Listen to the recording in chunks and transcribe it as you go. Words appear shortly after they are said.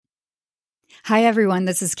Hi, everyone.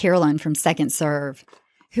 This is Carolyn from Second Serve.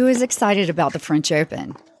 Who is excited about the French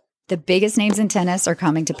Open? The biggest names in tennis are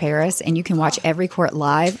coming to Paris, and you can watch every court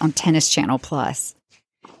live on Tennis Channel Plus.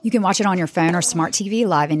 You can watch it on your phone or smart TV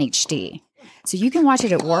live in HD. So you can watch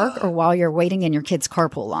it at work or while you're waiting in your kid's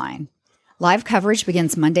carpool line. Live coverage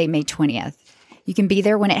begins Monday, May 20th. You can be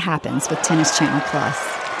there when it happens with Tennis Channel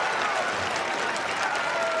Plus.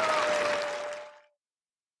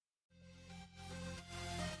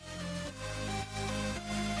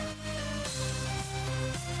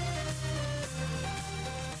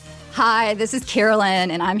 Hi, this is Carolyn,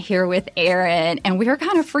 and I'm here with Aaron, and we are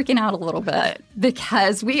kind of freaking out a little bit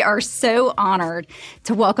because we are so honored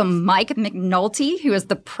to welcome Mike McNulty, who is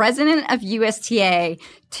the president of USTA,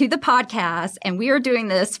 to the podcast, and we are doing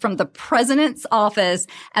this from the president's office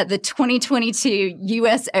at the 2022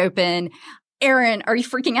 U.S. Open. Aaron, are you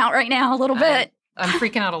freaking out right now a little bit? I'm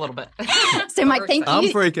freaking out a little bit. So, Mike, thank you. I'm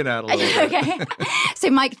freaking out a little bit. Okay. So,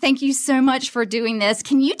 Mike, thank you so much for doing this.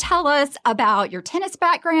 Can you tell us about your tennis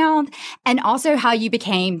background and also how you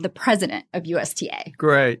became the president of USTA?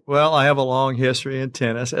 Great. Well, I have a long history in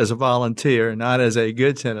tennis as a volunteer, not as a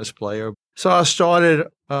good tennis player. So I started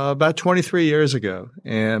about 23 years ago,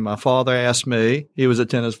 and my father asked me, he was a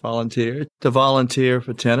tennis volunteer, to volunteer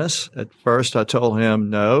for tennis. At first, I told him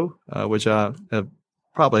no, which I have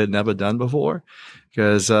probably had never done before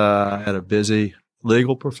because I had a busy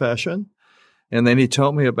legal profession. And then he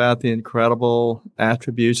told me about the incredible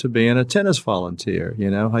attributes of being a tennis volunteer,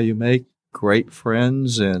 you know, how you make great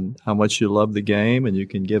friends and how much you love the game and you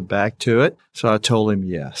can give back to it. So I told him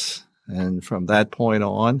yes. And from that point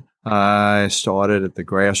on, I started at the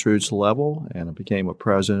grassroots level and I became a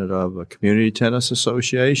president of a community tennis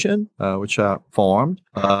association, which I formed.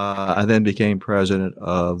 I then became president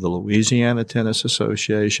of the Louisiana Tennis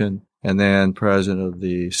Association and then president of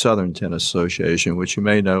the Southern Tennis Association, which you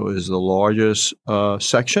may know is the largest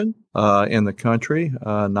section in the country,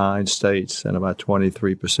 9 states and about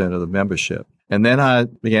 23% of the membership. And then I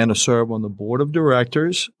began to serve on the board of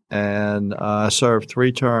directors and I served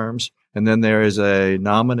 3 terms. And then there is a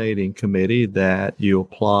nominating committee that you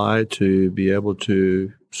apply to be able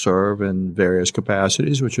to serve in various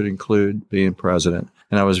capacities, which would include being president.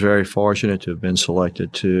 And I was very fortunate to have been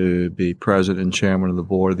selected to be president and chairman of the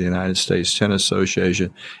board of the United States Tennis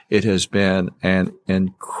Association. It has been an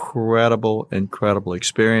incredible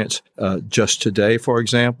experience. Just today, for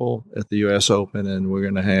example, at the U.S. Open, and we're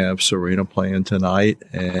going to have Serena playing tonight.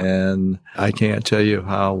 And I can't tell you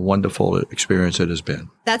how wonderful an experience it has been.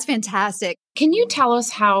 That's fantastic. Can you tell us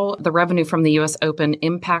how the revenue from the U.S. Open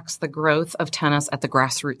impacts the growth of tennis at the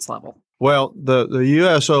grassroots level? Well, the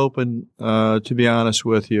U.S. Open, to be honest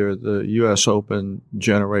with you, the U.S. Open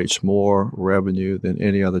generates more revenue than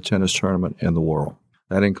any other tennis tournament in the world.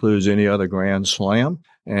 That includes any other Grand Slam,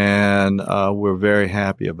 and we're very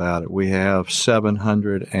happy about it. We have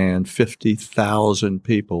 750,000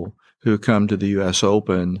 people who come to the U.S.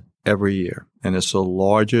 Open every year, and it's the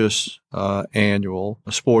largest annual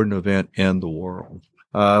sporting event in the world.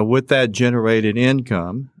 With that generated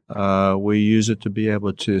income, we use it to be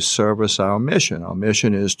able to service our mission. Our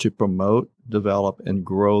mission is to promote, develop, and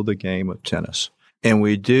grow the game of tennis. And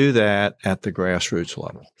we do that at the grassroots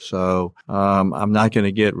level. So I'm not going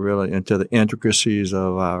to get really into the intricacies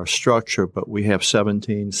of our structure, but we have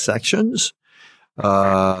 17 sections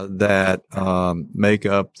that make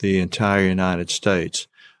up the entire United States.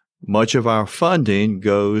 Much of our funding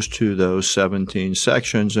goes to those 17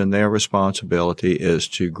 sections, and their responsibility is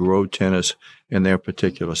to grow tennis in their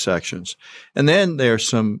particular sections. And then there are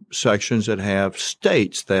some sections that have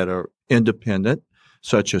states that are independent,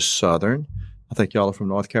 such as Southern. I think y'all are from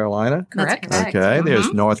North Carolina. Correct. Okay. Mm-hmm.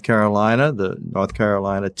 There's North Carolina, the North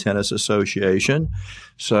Carolina Tennis Association.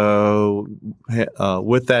 So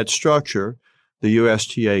with that structure, the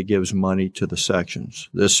USTA gives money to the sections.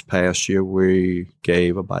 This past year, we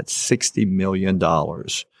gave about $60 million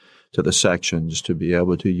to the sections to be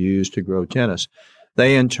able to use to grow tennis.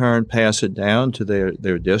 They, in turn, pass it down to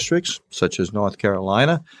their districts, such as North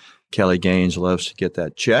Carolina. Kelly Gaines loves to get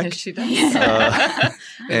that check. Yes, she does. We love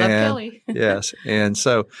Kelly. Yes. And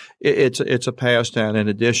so it's a pass down. In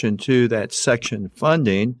addition to that section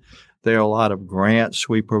funding, there are a lot of grants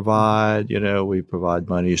we provide. You know, we provide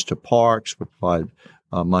monies to parks. We provide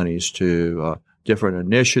monies to different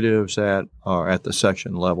initiatives that are at the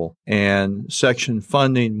section level. And section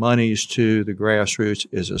funding monies to the grassroots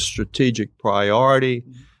is a strategic priority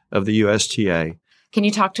of the USTA. Can you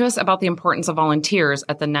talk to us about the importance of volunteers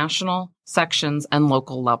at the national, sections, and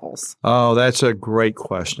local levels? Oh, that's a great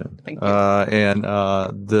question. Thank you. And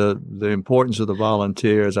the importance of the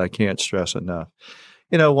volunteers, I can't stress enough.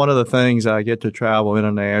 one of the things, I get to travel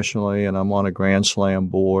internationally, and I'm on a Grand Slam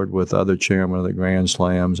board with other chairmen of the Grand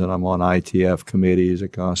Slams, and I'm on ITF committees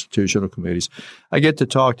and constitutional committees. I get to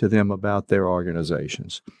talk to them about their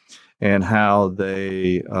organizations and how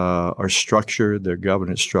they are structured, their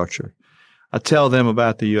governance structure. I tell them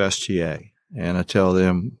about the USTA, and I tell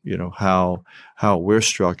them, how we're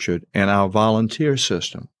structured and our volunteer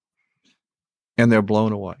system, and they're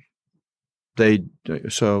blown away.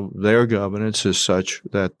 So their governance is such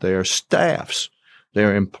that their staffs,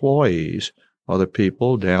 their employees, are the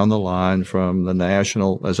people down the line from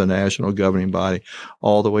the as a national governing body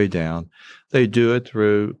all the way down. They do it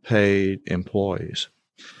through paid employees.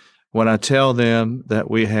 When I tell them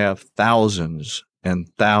that we have thousands and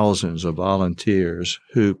thousands of volunteers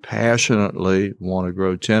who passionately want to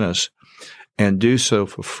grow tennis and do so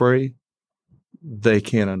for free, they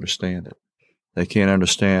can't understand it. They can't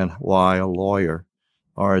understand why a lawyer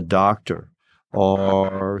or a doctor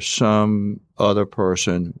or some other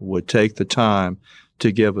person would take the time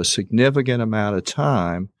to give a significant amount of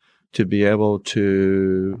time to be able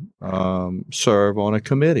to serve on a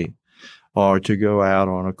committee or to go out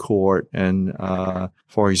on a court and,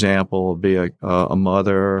 for example, be a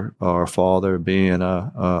mother or a father being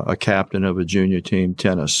a captain of a junior team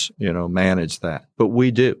tennis, manage that. But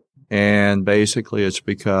we do. And basically it's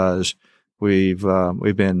because we've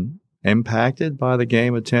been impacted by the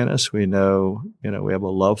game of tennis. We know, we have a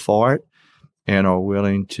love for it and are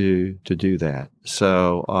willing to do that.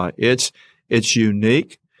 So, it's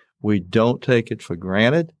unique. We don't take it for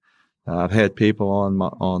granted. I've had people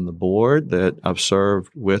on the board that I've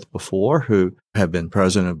served with before who have been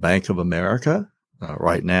president of Bank of America.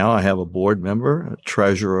 Right now, I have a board member, a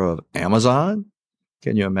treasurer of Amazon.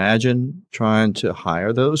 Can you imagine trying to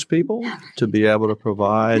hire those people to be able to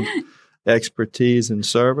provide expertise and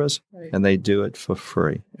service? Right. And they do it for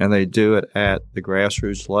free. And they do it at the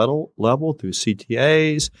grassroots level through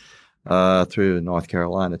CTAs, through the North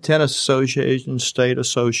Carolina Tennis Association, state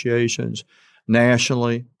associations,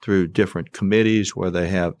 nationally through different committees where they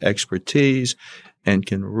have expertise and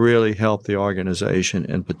can really help the organization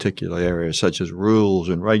in particular areas such as rules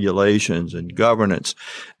and regulations and governance.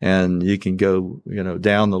 And you can go,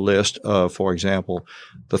 down the list of, for example,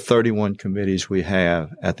 the 31 committees we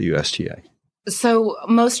have at the USTA. So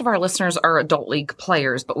most of our listeners are adult league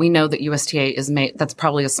players, but we know that USTA that's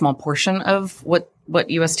probably a small portion of what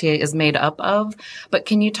USTA is made up of. But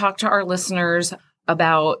can you talk to our listeners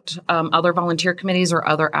about other volunteer committees or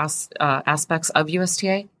other aspects of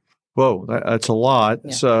USTA? Whoa, that's a lot.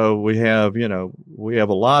 Yeah. So we have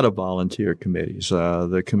a lot of volunteer committees.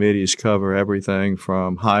 The committees cover everything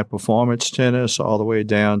from high performance tennis all the way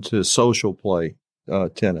down to social play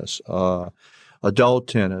tennis, adult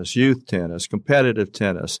tennis, youth tennis, competitive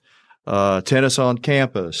tennis, tennis on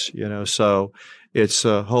campus, so it's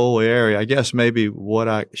a whole area. I guess maybe what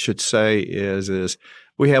I should say is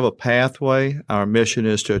we have a pathway. Our mission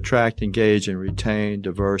is to attract, engage, and retain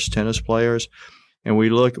diverse tennis players. And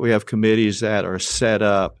we have committees that are set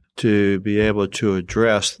up to be able to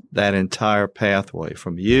address that entire pathway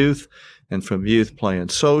from youth and from youth playing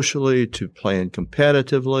socially to playing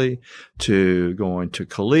competitively to going to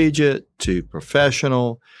collegiate to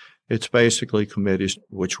professional. It's basically committees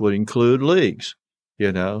which would include leagues,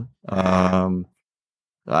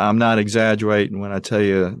 I'm not exaggerating when I tell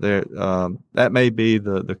you that may be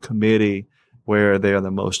the committee where there are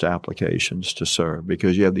the most applications to serve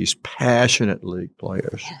because you have these passionate league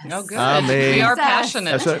players. Yes. Oh, good. We are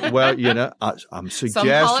passionate. I'm suggesting. Some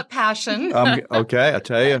call it passion. Okay,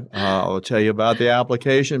 I'll tell you about the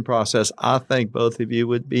application process. I think both of you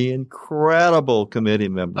would be incredible committee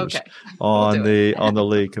members on the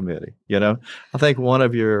league committee. I think one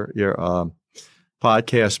of your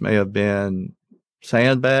podcasts may have been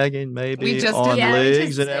sandbagging maybe on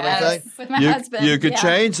leagues and everything. With my husband. You could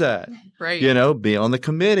change that. Right. Be on the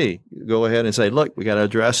committee. Go ahead and say, look, we got to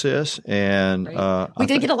address this. And we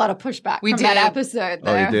did get a lot of pushback from that episode.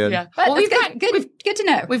 Oh, you did? Yeah. But good to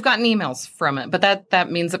know. We've gotten emails from it, but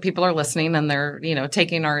that means that people are listening and they're,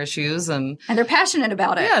 taking our issues and they're passionate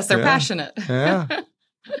about it. Yes, they're passionate. Yeah.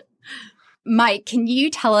 Mike, can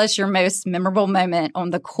you tell us your most memorable moment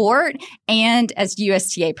on the court and as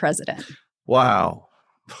USTA president? Wow.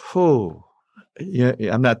 Whew. Yeah,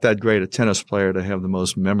 I'm not that great a tennis player to have the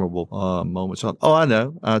most memorable moments on. Oh, I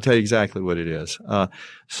know. I'll tell you exactly what it is.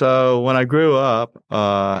 So when I grew up,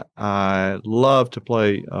 I loved to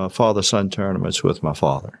play father-son tournaments with my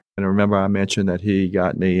father. And I remember I mentioned that he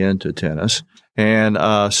got me into tennis. And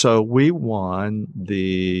so we won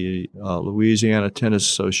the Louisiana Tennis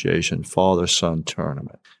Association father-son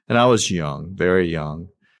tournament. And I was young, very young.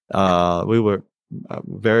 We were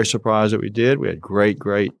very surprised that we did. We had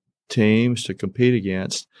great teams to compete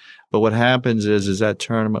against. But what happens is that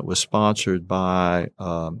tournament was sponsored by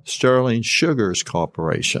Sterling Sugars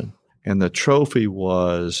Corporation, and the trophy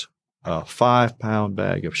was a 5-pound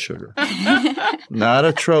bag of sugar. Not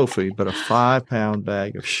a trophy, but a 5-pound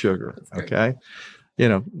bag of sugar. Okay.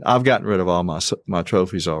 I've gotten rid of all my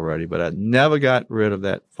trophies already, but I never got rid of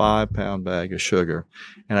that 5-pound bag of sugar.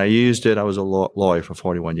 And I used it. I was a lawyer for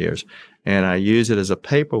 41 years, and I used it as a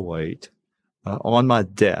paperweight on my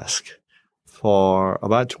desk for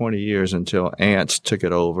about 20 years until ants took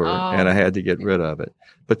it over and I had to get rid of it.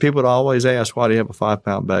 But people would always ask, why do you have a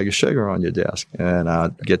 5-pound bag of sugar on your desk? And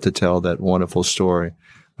I'd get to tell that wonderful story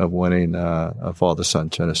of winning a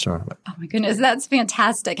father-son tennis tournament. Oh, my goodness. That's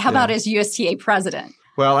fantastic. How about as USTA president?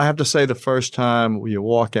 Well, I have to say the first time you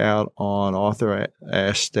walk out on Arthur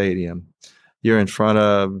Ashe Stadium, you're in front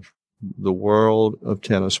of the world of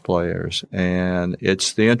tennis players, and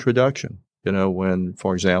it's the introduction. When,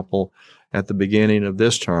 for example, at the beginning of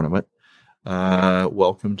this tournament,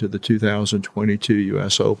 welcome to the 2022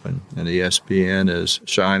 U.S. Open, and ESPN is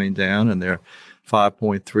shining down, and there are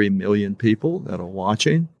 5.3 million people that are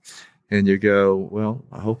watching, and you go, well,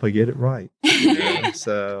 I hope I get it right.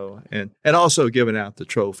 So, and also giving out the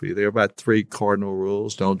trophy. There are about 3 cardinal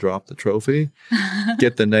rules. Don't drop the trophy,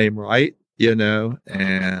 get the name right,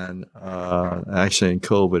 and actually in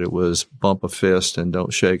COVID, it was bump a fist and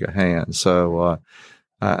don't shake a hand. So,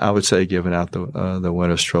 I would say giving out the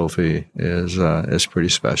winner's trophy is pretty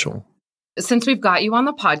special. Since we've got you on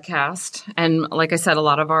the podcast, and like I said, a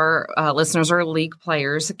lot of our listeners are league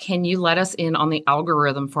players, can you let us in on the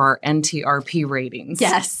algorithm for our NTRP ratings?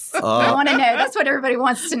 Yes. I want to know. That's what everybody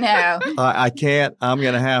wants to know. I can't. I'm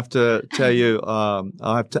going to have to tell you.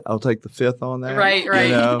 I'll take the fifth on that. Right.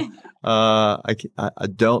 I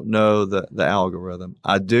don't know the algorithm.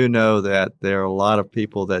 I do know that there are a lot of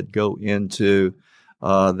people that go into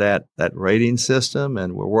that rating system,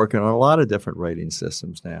 and we're working on a lot of different rating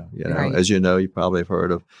systems now. Right. As you know, you probably have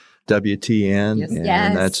heard of WTN, Yes.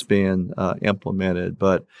 and that's being implemented.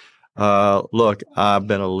 But look, I've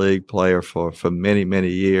been a league player for many, many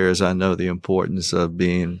years. I know the importance of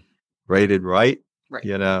being rated right. But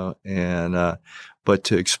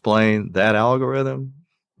to explain that algorithm,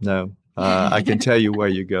 no. I can tell you where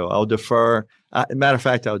you go. I'll defer. Matter of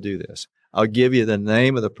fact, I'll do this. I'll give you the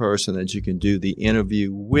name of the person that you can do the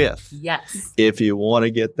interview with. Yes. If you want to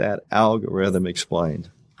get that algorithm explained.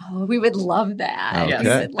 Oh, we would love that. Okay.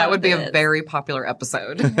 Yes. That would be a very popular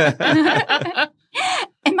episode.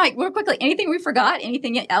 And Mike, real quickly, anything we forgot?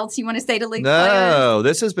 Anything else you want to say to league No, players?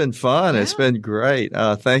 this has been fun. Yeah. It's been great.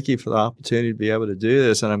 Thank you for the opportunity to be able to do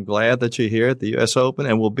this. And I'm glad that you're here at the U.S. Open,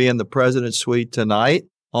 and we'll be in the President's Suite tonight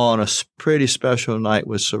on a pretty special night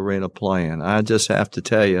with Serena playing. I just have to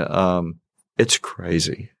tell you, it's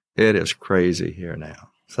crazy. It is crazy here now.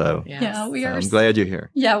 So Yeah, I'm glad you're here.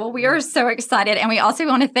 Yeah, well, we are so excited. And we also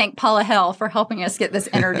want to thank Paula Hell for helping us get this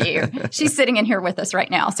interview. She's sitting in here with us right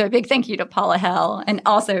now. So a big thank you to Paula Hell and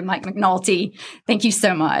also Mike McNulty. Thank you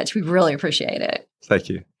so much. We really appreciate it. Thank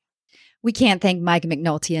you. We can't thank Mike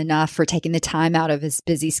McNulty enough for taking the time out of his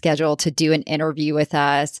busy schedule to do an interview with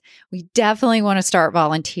us. We definitely want to start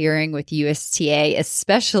volunteering with USTA,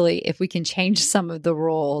 especially if we can change some of the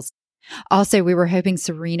rules. Also, we were hoping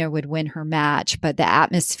Serena would win her match, but the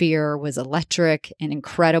atmosphere was electric and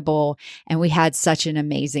incredible, and we had such an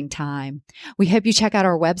amazing time. We hope you check out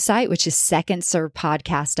our website, which is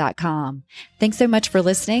secondservepodcast.com. Thanks so much for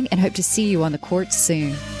listening, and hope to see you on the courts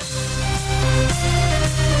soon.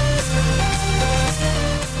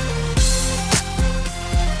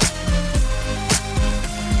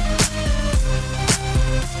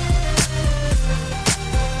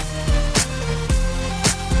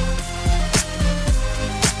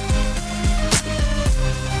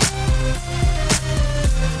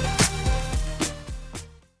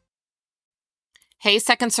 Hey,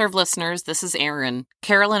 Second Serve listeners, this is Erin.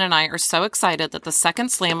 Carolyn and I are so excited that the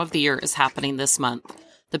second slam of the year is happening this month.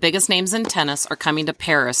 The biggest names in tennis are coming to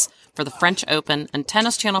Paris for the French Open, and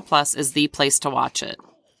Tennis Channel Plus is the place to watch it.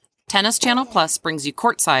 Tennis Channel Plus brings you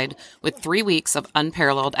courtside with 3 weeks of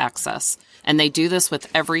unparalleled access, and they do this with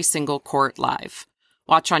every single court live.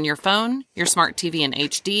 Watch on your phone, your smart TV in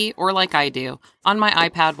HD, or like I do, on my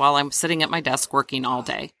iPad while I'm sitting at my desk working all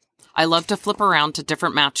day. I love to flip around to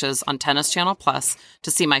different matches on Tennis Channel Plus to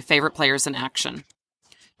see my favorite players in action.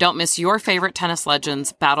 Don't miss your favorite tennis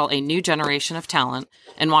legends battle a new generation of talent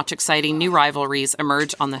and watch exciting new rivalries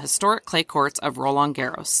emerge on the historic clay courts of Roland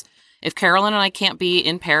Garros. If Carolyn and I can't be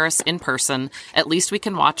in Paris in person, at least we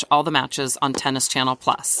can watch all the matches on Tennis Channel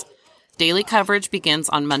Plus. Daily coverage begins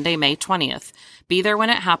on Monday, May 20th. Be there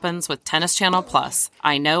when it happens with Tennis Channel Plus.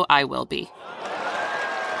 I know I will be.